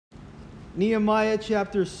Nehemiah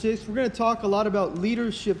chapter 6. We're going to talk a lot about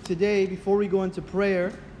leadership today before we go into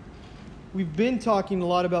prayer. We've been talking a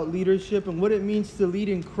lot about leadership and what it means to lead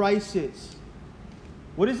in crisis.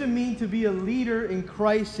 What does it mean to be a leader in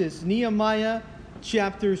crisis? Nehemiah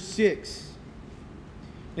chapter 6.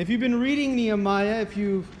 If you've been reading Nehemiah, if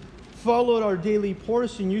you've followed our daily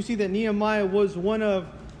portion, you see that Nehemiah was one of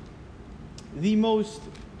the most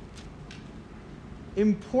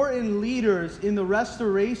important leaders in the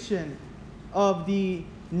restoration of the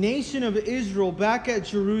nation of Israel back at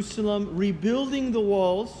Jerusalem, rebuilding the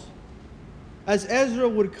walls. As Ezra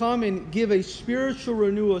would come and give a spiritual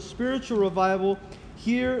renewal, a spiritual revival,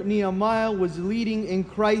 here Nehemiah was leading in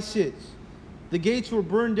crisis. The gates were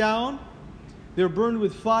burned down. They were burned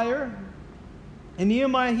with fire. And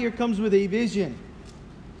Nehemiah here comes with a vision.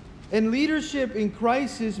 And leadership in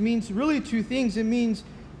crisis means really two things. It means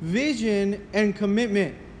vision and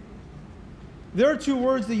commitment. There are two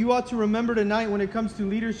words that you ought to remember tonight when it comes to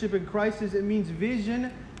leadership in crisis. It means vision,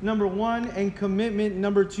 number one, and commitment,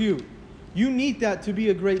 number two. You need that to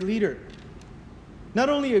be a great leader. Not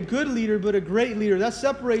only a good leader, but a great leader. That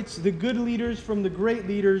separates the good leaders from the great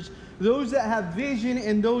leaders, those that have vision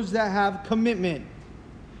and those that have commitment.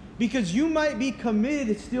 Because you might be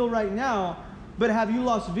committed still right now, but have you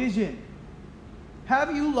lost vision?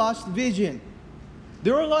 Have you lost vision?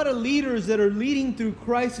 There are a lot of leaders that are leading through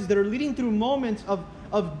crisis, that are leading through moments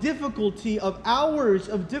of difficulty, of hours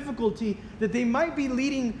of difficulty, that they might be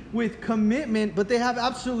leading with commitment, but they have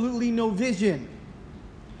absolutely no vision.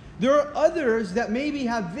 There are others that maybe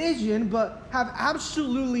have vision, but have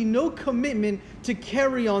absolutely no commitment to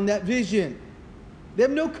carry on that vision. They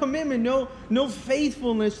have no commitment, no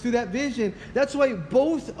faithfulness to that vision. That's why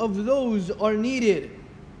both of those are needed.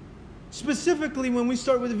 Specifically when we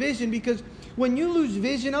start with vision, because when you lose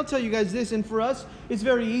vision, I'll tell you guys this, and for us, it's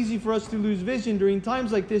very easy for us to lose vision during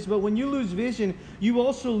times like this, but when you lose vision, you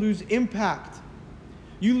also lose impact.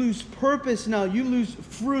 You lose purpose now, you lose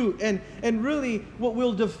fruit, and really what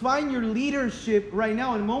will define your leadership right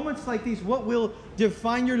now, in moments like these, what will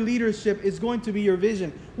define your leadership is going to be your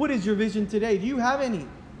vision. What is your vision today? Do you have any?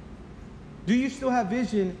 Do you still have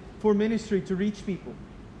vision for ministry to reach people?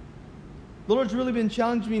 The Lord's really been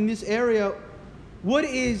challenging me in this area. What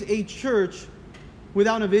is a church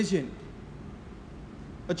without a vision?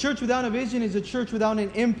 A church without a vision is a church without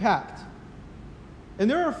an impact. And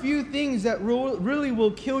there are a few things that really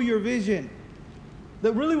will kill your vision,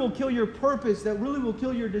 that really will kill your purpose, that really will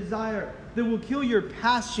kill your desire, that will kill your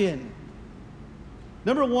passion.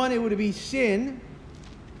 Number one, it would be sin.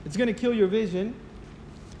 It's going to kill your vision.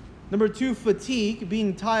 Number two, fatigue.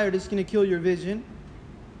 Being tired is going to kill your vision.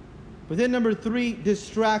 But then number three,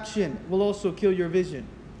 distraction will also kill your vision.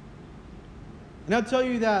 And I'll tell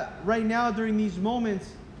you that right now during these moments,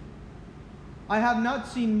 I have not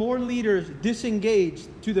seen more leaders disengaged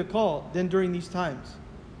to the call than during these times.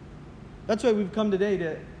 That's why we've come today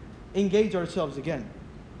to engage ourselves again.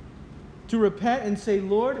 To repent and say,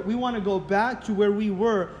 Lord, we want to go back to where we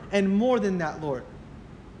were and more than that, Lord.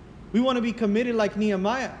 We want to be committed like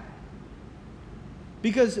Nehemiah.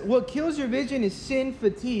 Because what kills your vision is sin,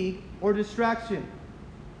 fatigue, or distraction.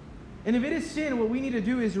 And if it is sin, what we need to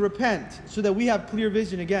do is repent so that we have clear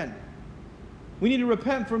vision again. We need to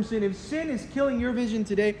repent from sin. If sin is killing your vision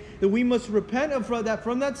today, then we must repent from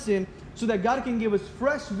that sin so that God can give us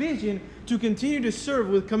fresh vision to continue to serve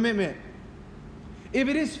with commitment. If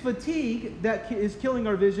it is fatigue that is killing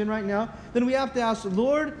our vision right now, then we have to ask,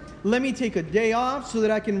 Lord, let me take a day off so that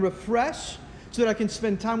I can refresh, so that I can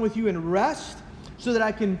spend time with you and rest, so that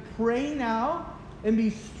I can pray now and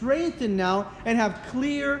be strengthened now and have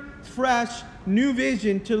clear, fresh, new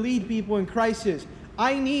vision to lead people in crisis.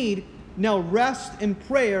 I need now rest and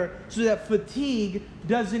prayer so that fatigue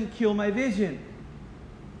doesn't kill my vision.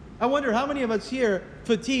 I wonder how many of us here,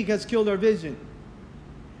 fatigue has killed our vision.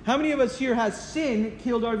 How many of us here has sin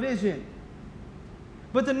killed our vision?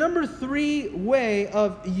 But the number three way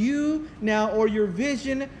of you now or your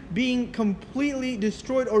vision being completely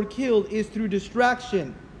destroyed or killed is through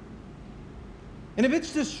distraction. And if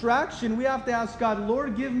it's distraction, we have to ask God,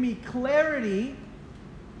 Lord, give me clarity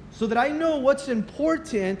so that I know what's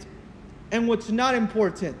important and what's not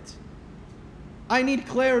important. I need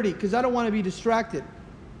clarity because I don't want to be distracted.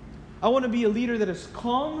 I want to be a leader that is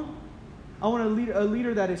calm. I want to lead a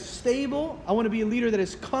leader that is stable. I want to be a leader that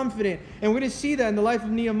is confident. And we're going to see that in the life of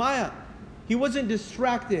Nehemiah. He wasn't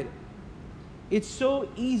distracted. It's so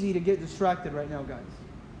easy to get distracted right now, guys.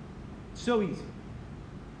 So easy.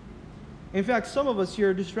 In fact, some of us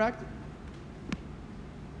here are distracted.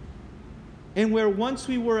 And where once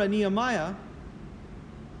we were a Nehemiah,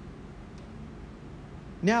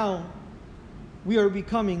 now we are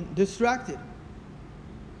becoming distracted.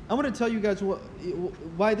 I want to tell you guys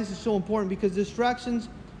why this is so important, because distractions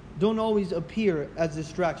don't always appear as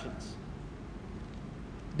distractions.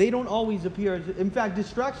 They don't always appear as, in fact,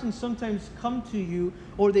 distractions sometimes come to you,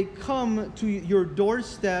 or they come to your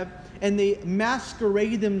doorstep and they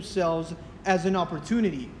masquerade themselves as an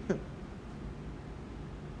opportunity.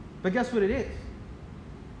 But guess what it is?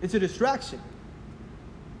 It's a distraction.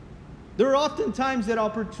 There are often times that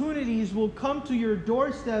opportunities will come to your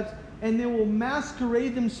doorsteps and they will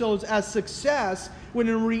masquerade themselves as success, when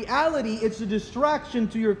in reality it's a distraction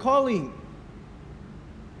to your calling.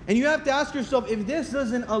 And you have to ask yourself, if this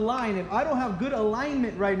doesn't align, if I don't have good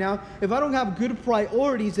alignment right now, if I don't have good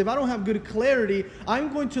priorities, if I don't have good clarity,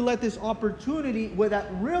 I'm going to let this opportunity, where that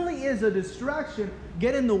really is a distraction,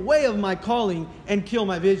 get in the way of my calling and kill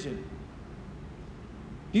my vision.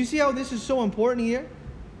 Do you see how this is so important here?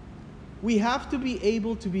 We have to be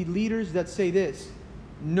able to be leaders that say this: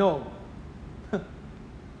 no.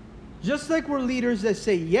 Just like we're leaders that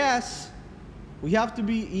say yes, we have to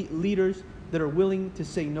be leaders that are willing to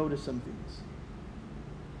say no to some things.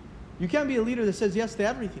 You can't be a leader that says yes to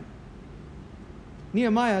everything.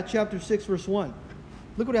 Nehemiah chapter 6 verse 1.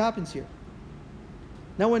 Look what happens here.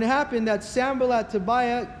 Now when it happened that Sanballat,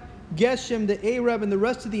 Tobiah, Geshem, the Arab, and the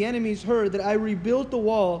rest of the enemies heard that I rebuilt the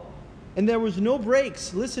wall, and there was no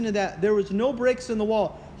breaks. Listen to that. There was no breaks in the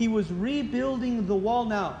wall. He was rebuilding the wall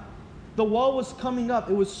now. The wall was coming up.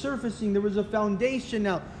 It was surfacing. There was a foundation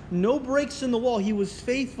now. No breaks in the wall. He was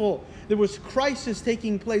faithful. There was crisis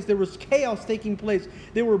taking place. There was chaos taking place.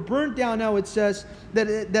 They were burnt down now. It says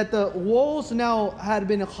that the walls now had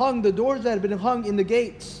been hung. The doors had been hung in the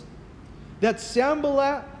gates. That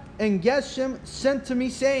Sanballat and Geshem sent to me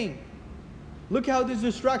saying, look how this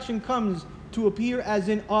distraction comes to appear as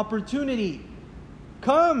an opportunity.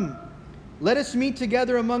 Come, let us meet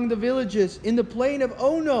together among the villages in the plain of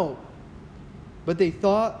Ono. But they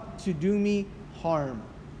thought to do me harm.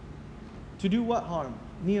 To do what harm?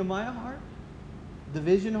 Nehemiah harm? The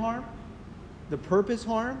vision harm? The purpose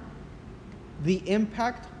harm? The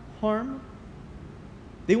impact harm?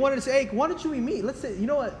 They wanted to say, hey, why don't you meet? Let's say, you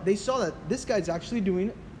know what? They saw that this guy's actually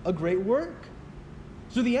doing a great work.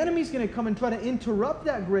 So the enemy's going to come and try to interrupt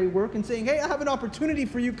that great work and saying, hey, I have an opportunity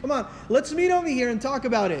for you. Come on, let's meet over here and talk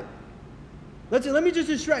about it. Let me just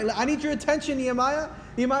distract. I need your attention, Nehemiah.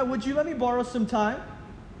 Nehemiah, would you let me borrow some time?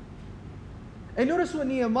 And notice what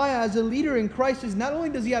Nehemiah, as a leader in Christ, is not only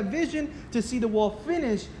does he have vision to see the wall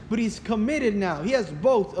finished, but he's committed now. He has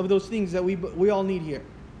both of those things that we all need here.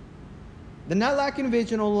 They're not lacking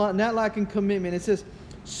vision, not lacking commitment. It says,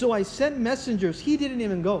 so I sent messengers. He didn't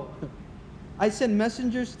even go. I sent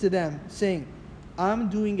messengers to them saying, I'm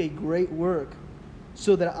doing a great work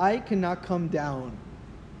so that I cannot come down.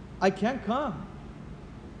 I can't come.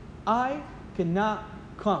 I cannot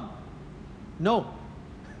come. No.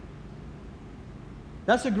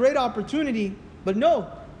 That's a great opportunity, but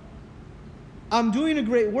no. I'm doing a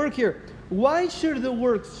great work here. Why should the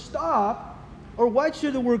work stop, or why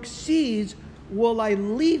should the work cease while I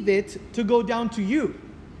leave it to go down to you?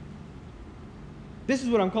 This is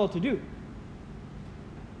what I'm called to do.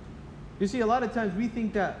 You see, a lot of times we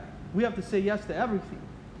think that we have to say yes to everything.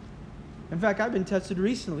 In fact, I've been tested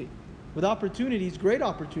recently with opportunities, great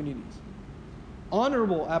opportunities,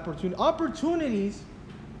 honorable opportunities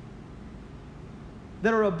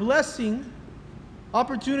that are a blessing,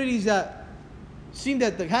 opportunities that seem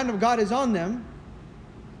that the hand of God is on them,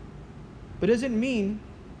 but it doesn't mean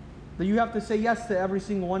that you have to say yes to every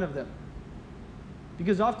single one of them.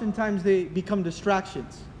 Because oftentimes they become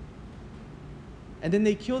distractions. And then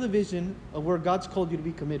they kill the vision of where God's called you to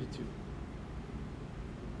be committed to.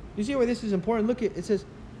 You see why this is important? Look at it. It says,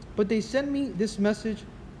 but they sent me this message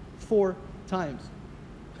 4 times.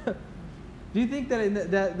 Do you think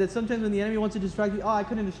that sometimes when the enemy wants to distract you, oh, I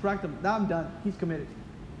couldn't distract him. Now I'm done. He's committed.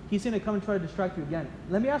 He's going to come and try to distract you again.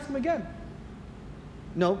 Let me ask him again.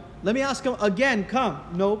 No. Let me ask him again. Come.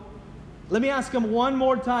 No. Let me ask him one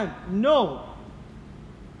more time. No.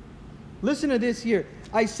 Listen to this here.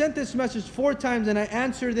 I sent this message 4 times and I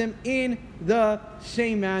answered them in the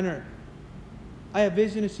same manner. I have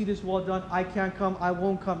vision to see this wall done. I can't come. I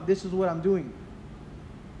won't come. This is what I'm doing.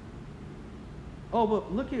 Oh,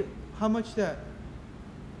 but look at how much that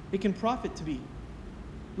it can profit to be.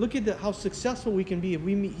 Look at how successful we can be if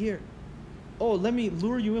we meet here. Oh, let me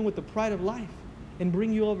lure you in with the pride of life and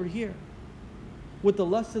bring you over here with the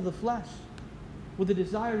lust of the flesh, with the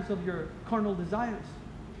desires of your carnal desires,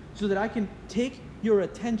 so that I can take your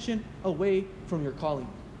attention away from your calling.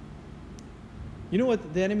 You know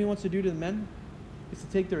what the enemy wants to do to the men? It's to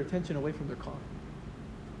take their attention away from their calling.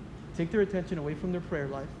 Take their attention away from their prayer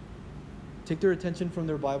life. Take their attention from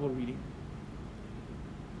their Bible reading.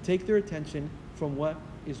 Take their attention from what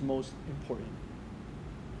is most important.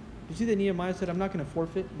 You see that Nehemiah said, I'm not going to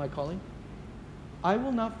forfeit my calling. I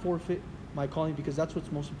will not forfeit my calling because that's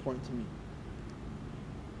what's most important to me.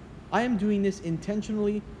 I am doing this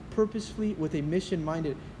intentionally, purposefully, with a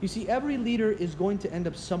mission-minded. You see, every leader is going to end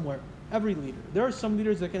up somewhere. Every leader. There are some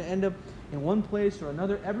leaders that are going to end up in one place or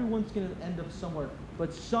another. Everyone's going to end up somewhere.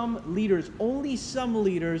 But some leaders, only some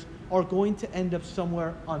leaders, are going to end up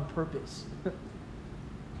somewhere on purpose.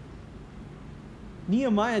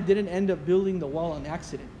 Nehemiah didn't end up building the wall on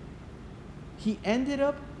accident. He ended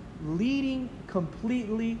up leading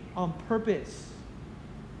completely on purpose.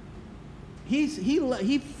 He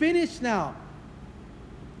finished now.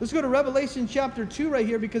 Let's go to Revelation chapter 2 right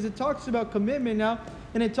here, because it talks about commitment now,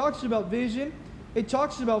 and it talks about vision, it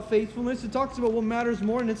talks about faithfulness, it talks about what matters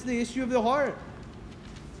more, and it's the issue of the heart.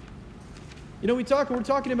 You know, we're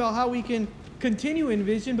talking about how we can continue in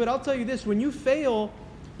vision, but I'll tell you this, when you fail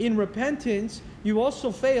in repentance, you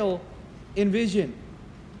also fail in vision.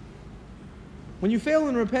 When you fail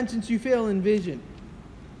in repentance, you fail in vision.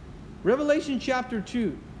 Revelation chapter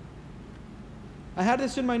 2. I had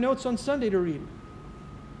this in my notes on Sunday to read.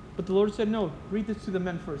 But the Lord said, no, read this to the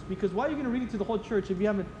men first. Because why are you going to read it to the whole church if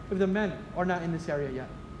the men are not in this area yet?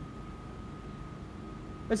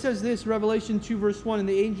 It says this, Revelation 2 verse 1, and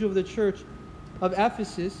the angel of the church of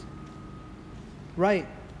Ephesus, right,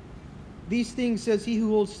 these things says he who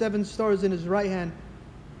holds 7 stars in his right hand,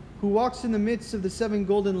 who walks in the midst of the 7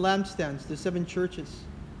 golden lampstands, the 7 churches.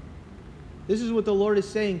 This is what the Lord is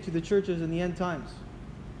saying to the churches in the end times.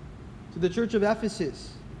 To the church of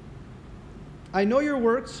Ephesus. I know your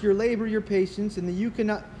works, your labor, your patience, and that you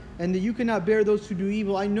cannot bear those who do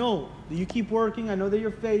evil. I know that you keep working. I know that you're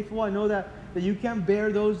faithful. I know that you can't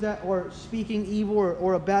bear those that are speaking evil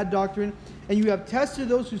or a bad doctrine. And you have tested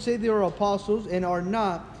those who say they are apostles and are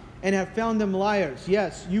not, and have found them liars.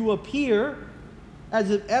 Yes, you appear as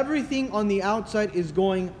if everything on the outside is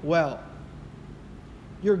going well.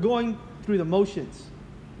 You're going through the motions.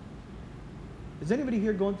 Is anybody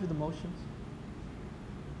here going through the motions?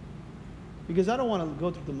 Because I don't want to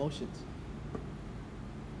go through the motions.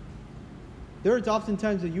 There are often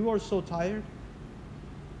times that you are so tired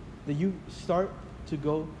that you start to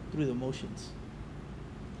go through the motions.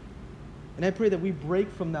 And I pray that we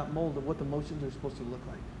break from that mold of what the motions are supposed to look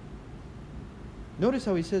like. Notice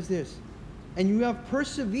how he says this. And you have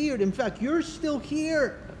persevered. In fact, you're still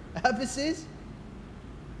here, Ephesus.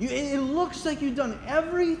 It looks like you've done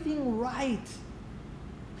everything right.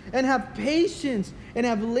 And have patience, and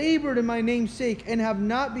have labored in my name's sake, and have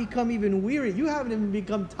not become even weary. You haven't even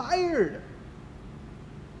become tired.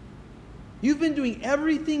 You've been doing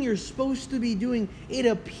everything you're supposed to be doing. It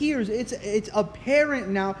appears, it's apparent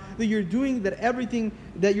now that you're doing everything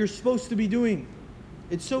that you're supposed to be doing.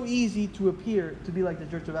 It's so easy to appear to be like the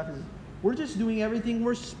church of Ephesus. We're just doing everything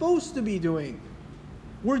we're supposed to be doing.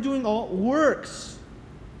 We're doing all works.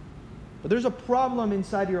 But there's a problem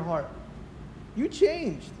inside your heart. You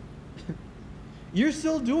changed. You're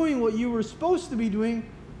still doing what you were supposed to be doing,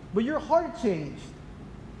 but your heart changed.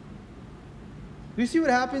 You see what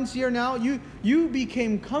happens here now? You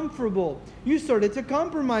became comfortable. You started to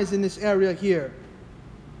compromise in this area here.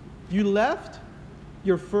 You left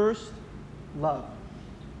your first love.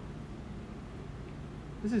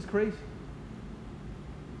 This is crazy.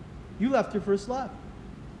 You left your first love.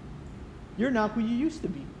 You're not who you used to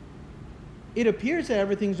be. It appears that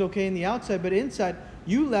everything's okay in the outside, but inside,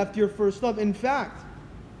 you left your first love. In fact,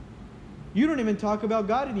 you don't even talk about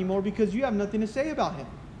God anymore because you have nothing to say about Him.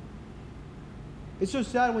 It's so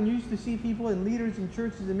sad when you used to see people and leaders in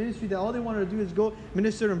churches and ministry that all they wanted to do is go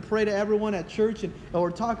minister and pray to everyone at church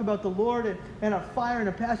or talk about the Lord and a fire and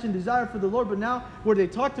a passion, desire for the Lord. But now, where they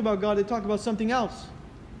talked about God, they talk about something else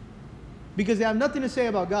because they have nothing to say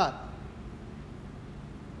about God.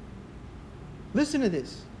 Listen to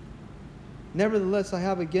this. Nevertheless, I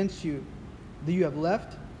have against you that you have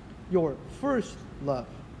left your first love.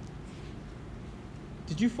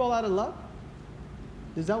 Did you fall out of love?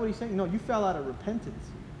 Is that what he's saying? No, you fell out of repentance.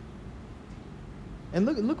 And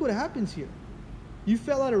look what happens here. You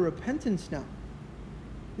fell out of repentance now.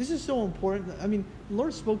 This is so important. I mean, the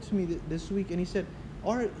Lord spoke to me this week and He said,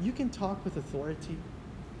 Art, you can talk with authority,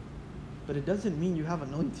 but it doesn't mean you have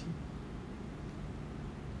anointing.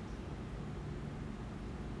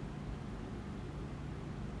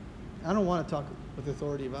 I don't want to talk with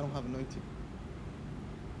authority if I don't have anointing.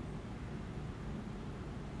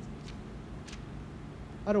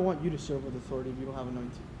 I don't want you to serve with authority if you don't have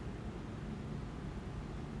anointing.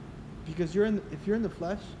 Because if you're in the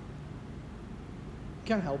flesh, you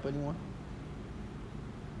can't help anyone.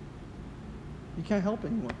 You can't help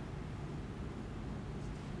anyone.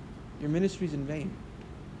 Your ministry is in vain.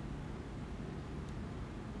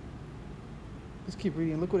 Let's keep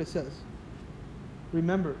reading. Look what it says.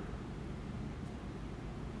 Remember.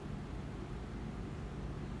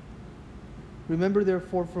 Remember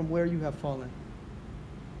therefore from where you have fallen.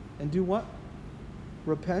 And do what?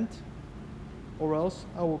 Repent, or else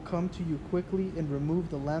I will come to you quickly and remove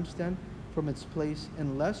the lampstand from its place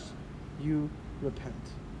unless you repent.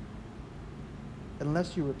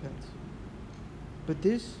 Unless you repent. But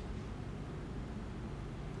this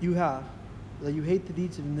you have, that you hate the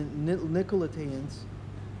deeds of Nicolaitans,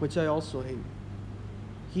 which I also hate.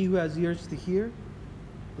 He who has ears to hear,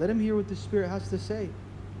 let him hear what the Spirit has to say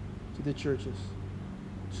to the churches.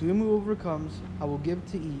 To him who overcomes, I will give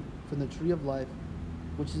to eat from the tree of life,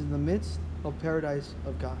 which is in the midst of paradise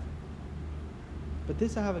of God. But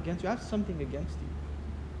this I have against you. I have something against you.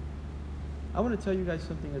 I want to tell you guys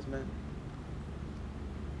something as men.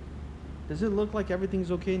 Does it look like everything's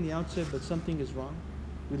okay in the outset, but something is wrong?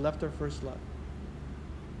 We left our first love.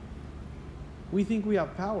 We think we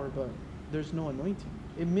have power, but there's no anointing.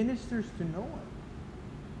 It ministers to no one.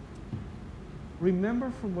 Remember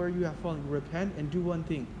from where you have fallen. Repent and do one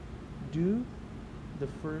thing. Do the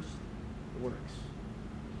first works.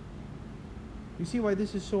 You see why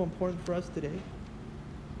this is so important for us today?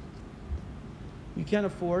 We cannot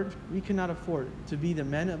afford to be the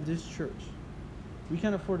men of this church. We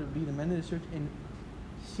can't afford to be the men of this church and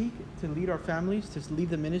seek to lead our families, to lead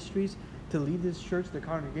the ministries, to lead this church, the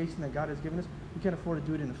congregation that God has given us. We can't afford to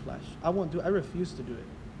do it in the flesh. I won't do it. I refuse to do it.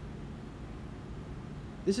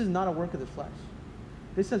 This is not a work of the flesh.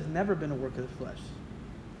 This has never been a work of the flesh.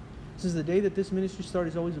 Since the day that this ministry started,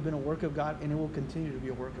 it's always been a work of God, and it will continue to be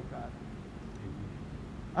a work of God.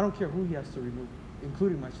 I don't care who He has to remove,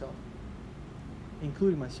 including myself.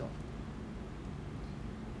 Including myself.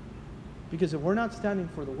 Because if we're not standing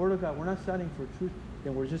for the Word of God, we're not standing for truth,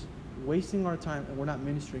 then we're just wasting our time and we're not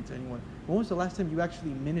ministering to anyone. When was the last time you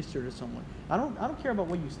actually ministered to someone? I don't care about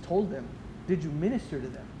what you told them. Did you minister to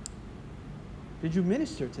them? Did you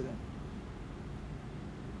minister to them?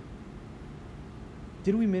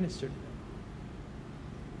 Did we minister to them?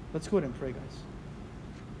 Let's go ahead and pray, guys.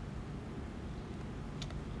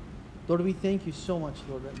 Lord, we thank you so much,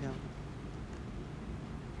 Lord, right now.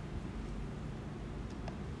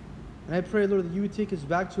 And I pray, Lord, that you would take us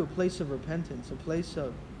back to a place of repentance, a place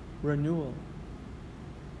of renewal.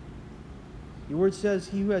 Your word says,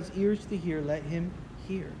 he who has ears to hear, let him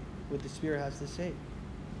hear what the Spirit has to say.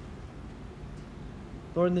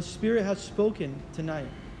 Lord, and the Spirit has spoken tonight.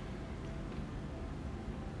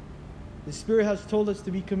 The Spirit has told us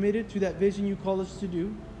to be committed to that vision you call us to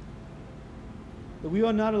do. That we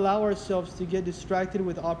will not allow ourselves to get distracted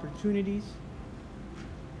with opportunities.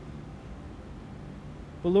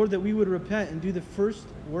 But Lord, that we would repent and do the first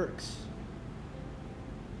works.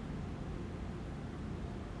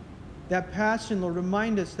 That passion, Lord,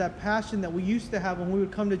 remind us that passion that we used to have when we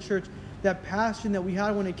would come to church. That passion that we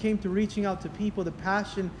had when it came to reaching out to people. The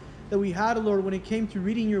passion that we had, Lord, when it came to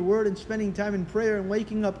reading your word and spending time in prayer and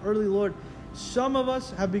waking up early, Lord. Some of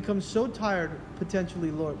us have become so tired,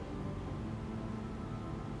 potentially, Lord,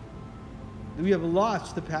 that we have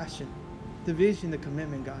lost the passion, the vision, the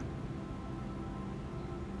commitment, God.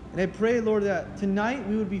 And I pray, Lord, that tonight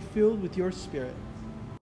we would be filled with your Spirit.